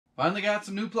Finally got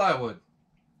some new plywood.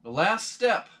 The last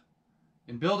step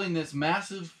in building this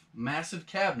massive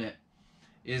cabinet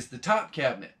is the top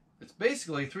cabinet. It's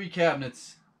basically 3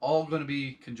 cabinets all going to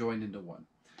be conjoined into one,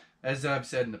 as I've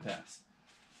said in the past.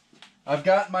 I've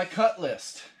got my cut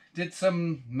list. Did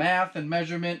some math and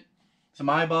measurement, some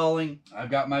eyeballing.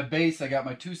 I've got my base. I got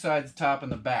my 2 sides, the top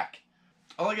and the back.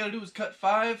 All I got to do is cut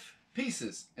 5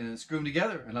 pieces and then screw them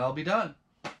together and I'll be done.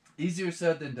 Easier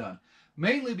said than done.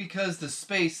 Mainly because the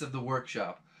space of the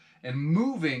workshop and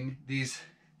moving these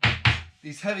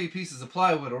heavy pieces of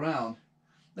plywood around,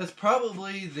 that's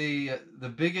probably the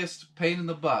biggest pain in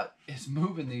the butt, is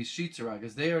moving these sheets around,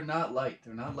 because they are not light.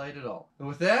 They're not light at all. And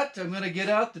with that, I'm going to get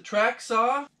out the track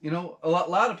saw. You know, a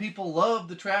lot of people love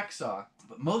the track saw,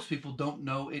 but most people don't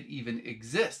know it even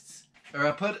exists. Or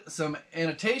I put some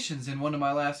annotations in one of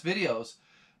my last videos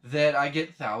that I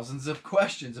get thousands of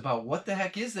questions about what the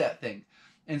heck is that thing.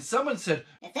 And someone said,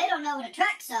 if they don't know what a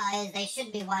track saw is, they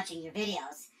shouldn't be watching your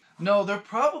videos. No, they're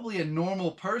probably a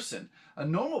normal person. A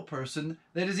normal person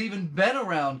that has even been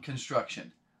around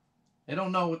construction. They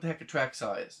don't know what the heck a track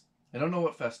saw is. They don't know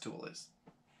what Festool is.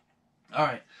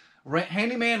 Alright,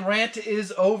 Handyman rant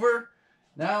is over.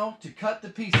 Now to cut the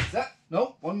pieces.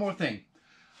 No, one more thing.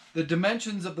 The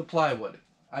dimensions of the plywood.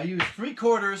 I use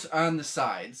 3/4 on the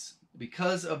sides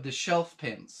because of the shelf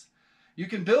pins. You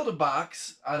can build a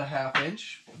box at a 1/2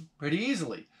 inch pretty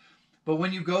easily. But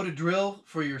when you go to drill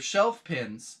for your shelf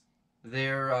pins,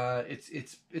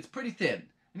 it's pretty thin.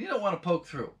 And you don't want to poke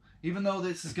through. Even though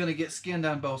this is going to get skinned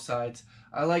on both sides,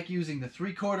 I like using the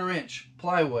 3/4 inch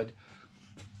plywood.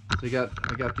 So I got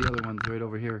the other ones right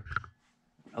over here.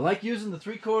 I like using the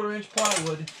 3/4 inch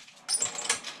plywood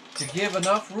to give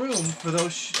enough room for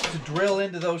those to drill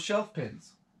into those shelf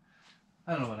pins.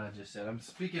 I don't know what I just said. I'm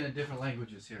speaking in different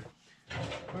languages here.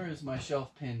 Where is my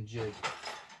shelf pin jig?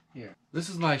 Here. This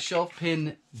is my shelf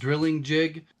pin drilling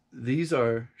jig. These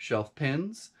are shelf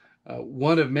pins.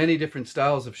 One of many different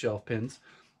styles of shelf pins.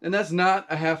 And that's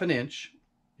not a 1/2 inch.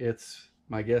 It's,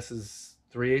 my guess is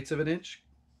 3/8 of an inch.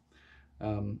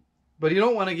 But you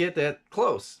don't want to get that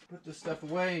close. Put this stuff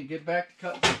away and get back to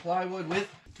cutting some plywood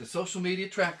with the social media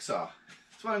track saw.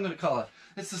 That's what I'm going to call it.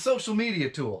 It's the social media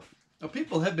tool. Now,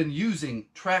 people have been using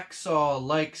track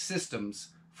saw-like systems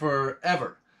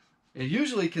forever. It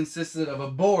usually consisted of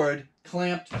a board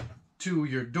clamped to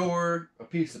your door, a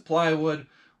piece of plywood,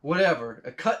 whatever,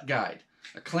 a cut guide,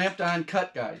 a clamped-on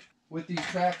cut guide. With these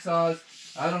track saws,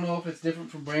 I don't know if it's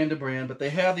different from brand to brand, but they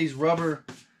have these rubber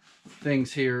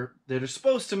things here that are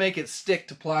supposed to make it stick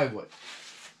to plywood.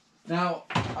 Now,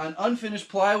 on unfinished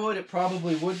plywood, it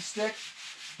probably would stick,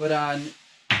 but on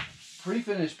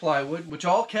pre-finished plywood, which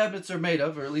all cabinets are made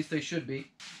of, or at least they should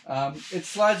be, it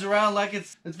slides around like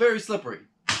it's very slippery.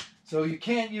 So you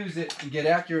can't use it and get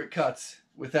accurate cuts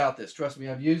without this. Trust me,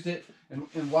 I've used it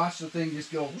and watched the thing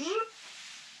just go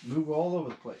move all over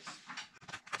the place.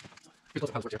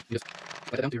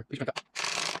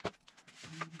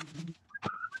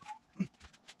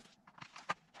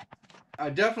 I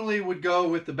definitely would go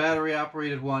with the battery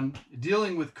operated one.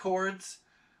 Dealing with cords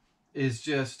is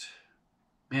just,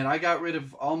 man, I got rid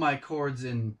of all my cords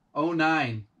in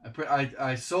 2009.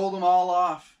 I sold them all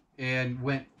off and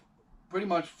went pretty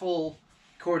much full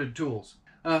corded tools.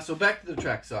 So back to the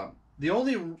track saw. The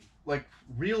only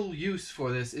real use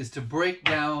for this is to break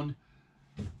down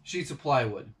sheets of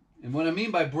plywood. And what I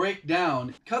mean by break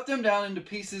down, cut them down into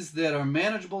pieces that are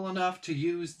manageable enough to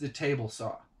use the table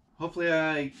saw. Hopefully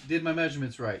I did my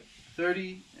measurements right.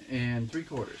 30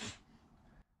 3/4.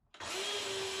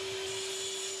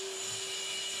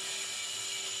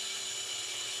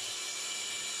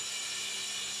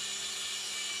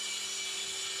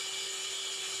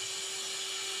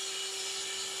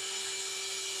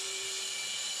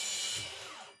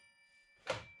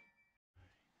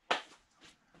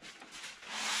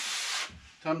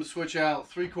 Time to switch out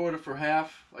 3/4 for 1/2.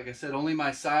 Like I said, only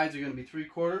my sides are going to be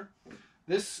 3/4.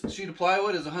 This sheet of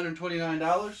plywood is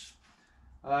 $129.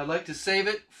 I'd like to save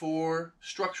it for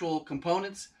structural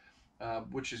components,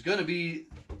 which is going to be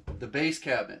the base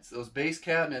cabinets. Those base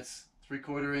cabinets,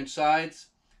 3/4 inch sides,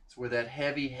 it's where that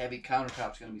heavy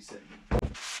countertop is going to be sitting.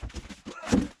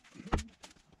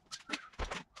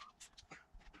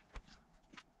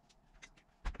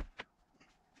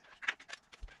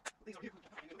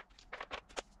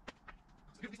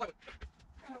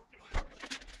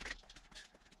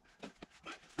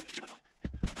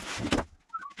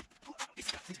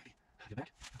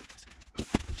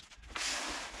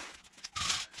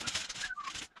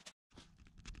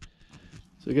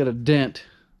 So we got a dent.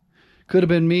 Could have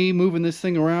been me moving this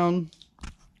thing around,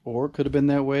 or could have been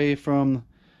that way from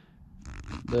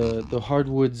the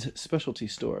hardwoods specialty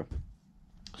store.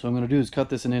 So what I'm going to do is cut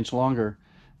this an inch longer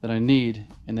than I need,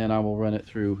 and then I will run it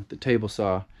through the table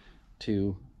saw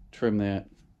to trim that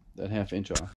half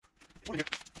inch off.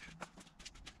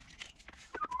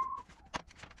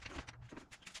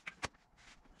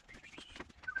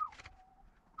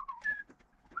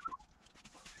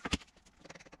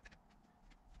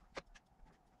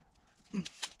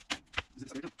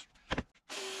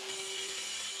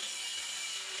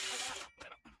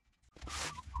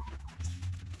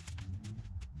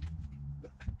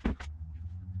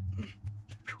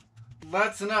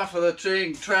 That's enough of the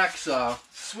track saw.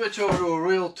 Switch over to a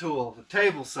real tool, the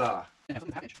table saw. 1,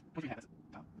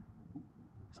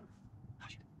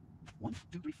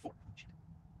 2, 3, 4. Shit.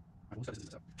 All right, we'll set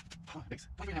this up. Oh, thanks.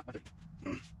 23.5 by 30.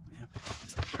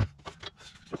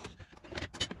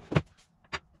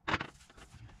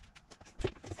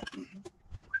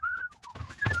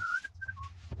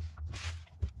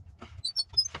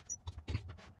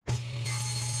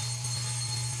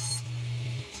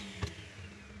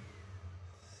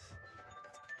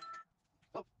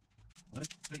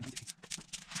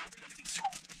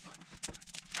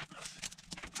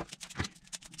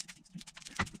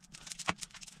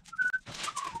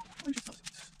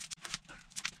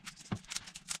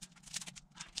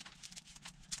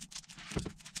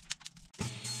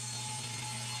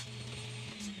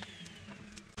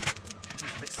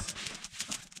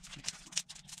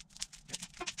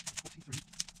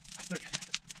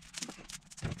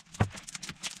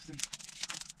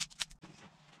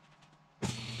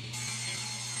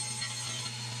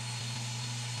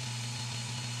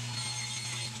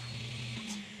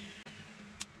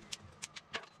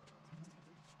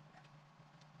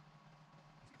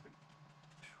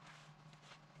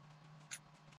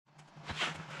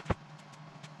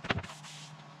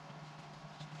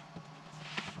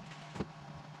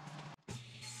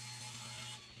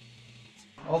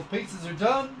 All the pieces are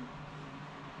done.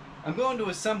 I'm going to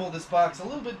assemble this box a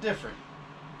little bit different.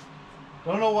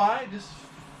 Don't know why, just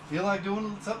feel like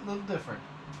doing something a little different.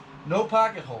 No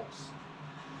pocket holes.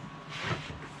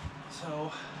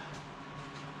 So,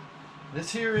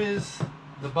 this here is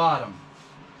the bottom.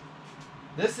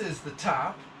 This is the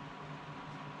top.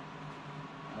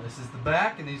 This is the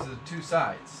back, and these are the two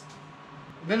sides.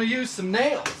 I'm going to use some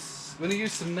nails.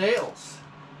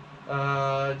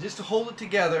 Just to hold it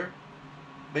together.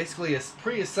 Basically,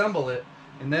 pre-assemble it,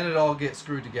 and then it all gets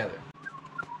screwed together.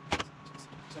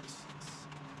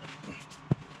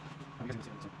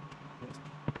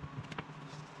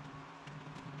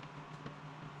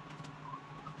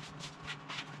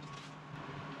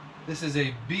 This is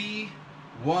a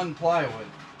B1 plywood.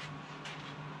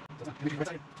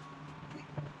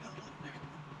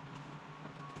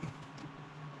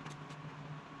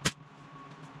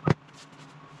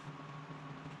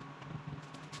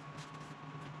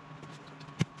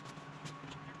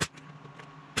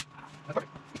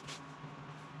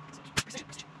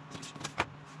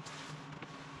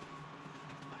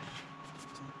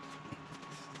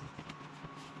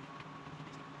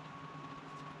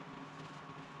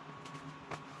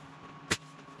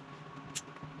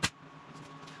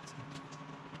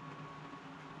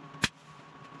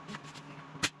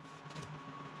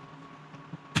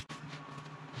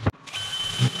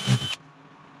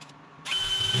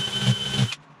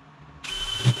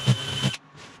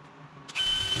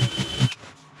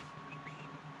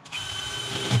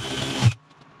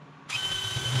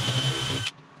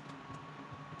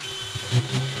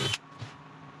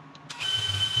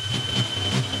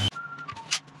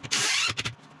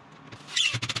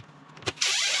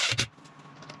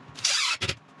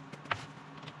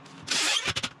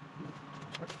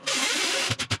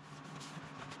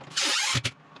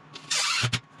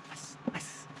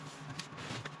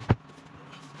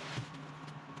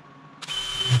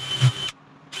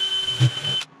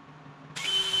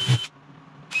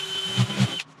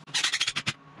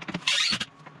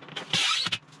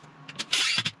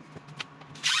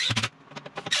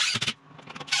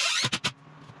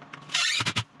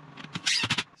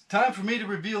 Time for me to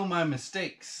reveal my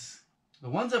mistakes. The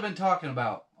ones I've been talking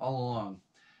about all along.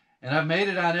 And I've made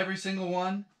it on every single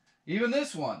one. Even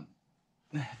this one.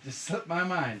 Just slipped my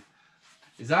mind.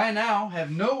 Is I now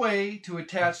have no way to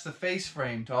attach the face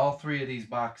frame to all three of these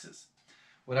boxes.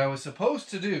 What I was supposed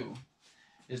to do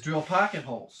is drill pocket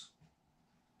holes.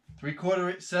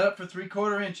 Set up for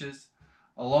 3/4 inches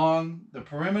along the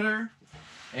perimeter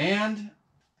and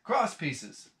cross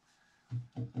pieces.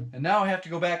 And now I have to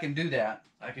go back and do that.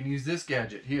 I can use this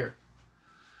gadget here.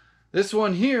 This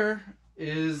one here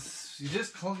is you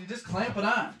just clamp it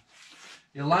on.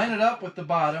 You line it up with the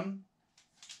bottom,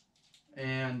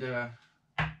 and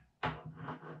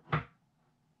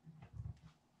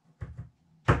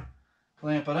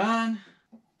Clamp it on.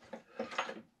 Get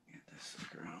this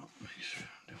sucker out. Make sure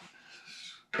I'm doing this.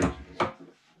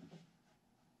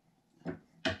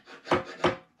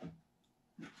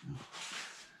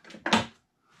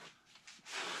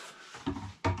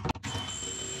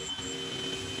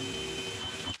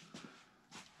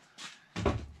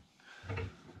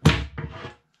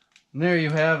 And there you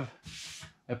have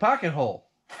a pocket hole.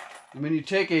 And when you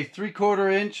take a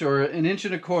 3/4 inch or an 1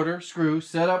 1/4 screw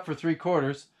set up for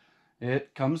 3/4,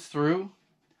 it comes through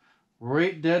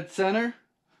right dead center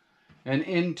and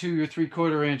into your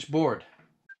 3/4 inch board.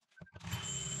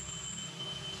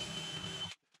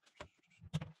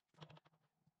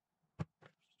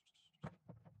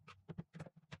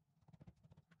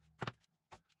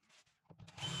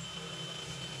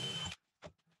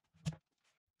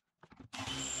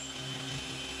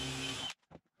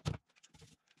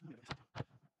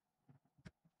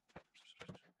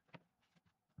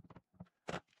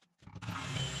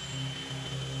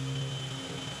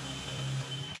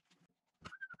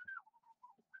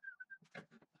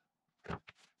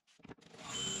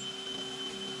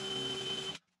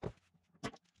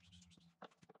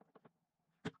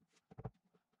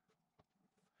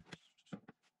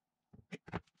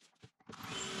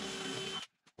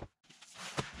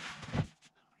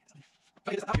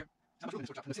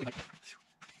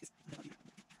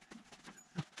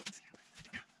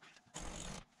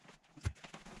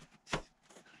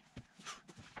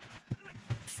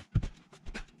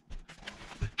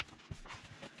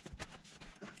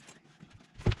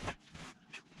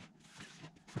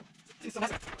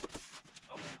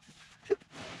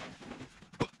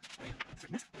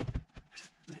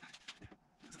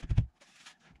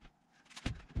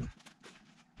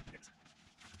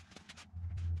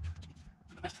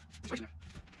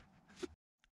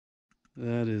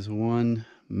 That is one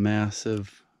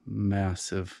massive,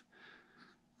 massive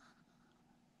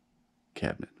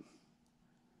cabinet.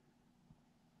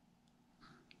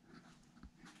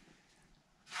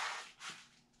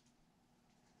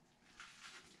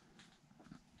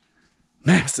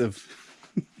 Massive.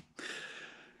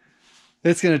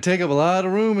 It's going to take up a lot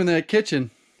of room in that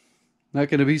kitchen. Not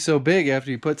going to be so big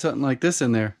after you put something like this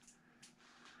in there.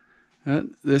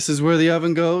 This is where the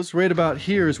oven goes. Right about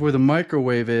here is where the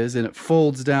microwave is, and it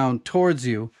folds down towards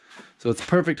you. So it's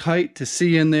perfect height to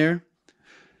see in there.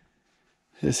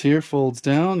 This here folds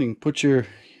down. You can put your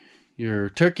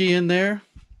turkey in there.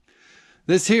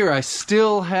 This here, I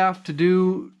still have to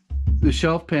do the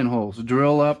shelf pin holes.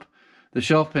 Drill up the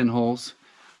shelf pin holes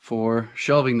for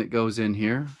shelving that goes in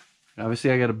here. Obviously,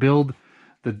 I got to build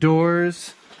the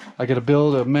doors. I got to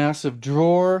build a massive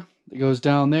drawer that goes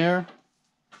down there.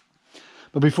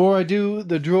 But before I do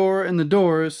the drawer and the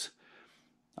doors,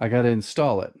 I got to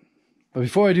install it. But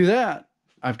before I do that,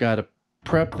 I've got to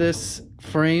prep this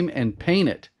frame and paint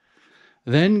it.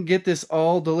 Then get this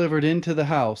all delivered into the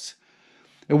house.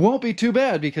 It won't be too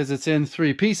bad because it's in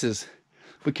 3 pieces.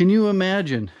 But can you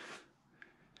imagine?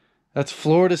 That's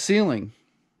floor to ceiling.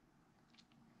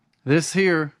 This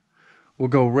here will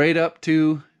go right up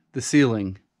to the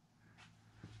ceiling.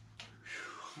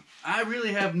 I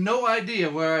really have no idea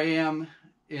where I am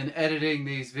in editing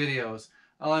these videos.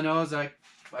 All I know is I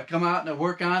come out and I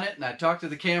work on it and I talk to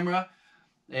the camera,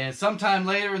 and sometime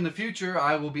later in the future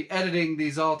I will be editing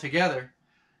these all together,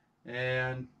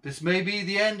 and this may be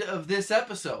the end of this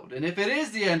episode. And if it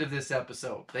is the end of this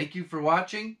episode, thank you for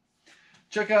watching.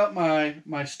 Check out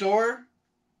my store,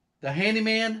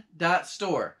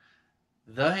 thehandyman.store.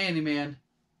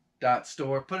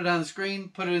 thehandyman.store. Put it on the screen,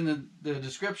 put it in the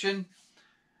description.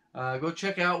 Go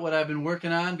check out what I've been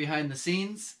working on behind the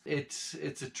scenes. It's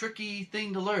a tricky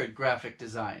thing to learn, graphic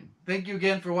design. Thank you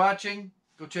again for watching.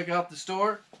 Go check out the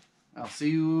store. I'll see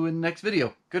you in the next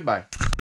video. Goodbye.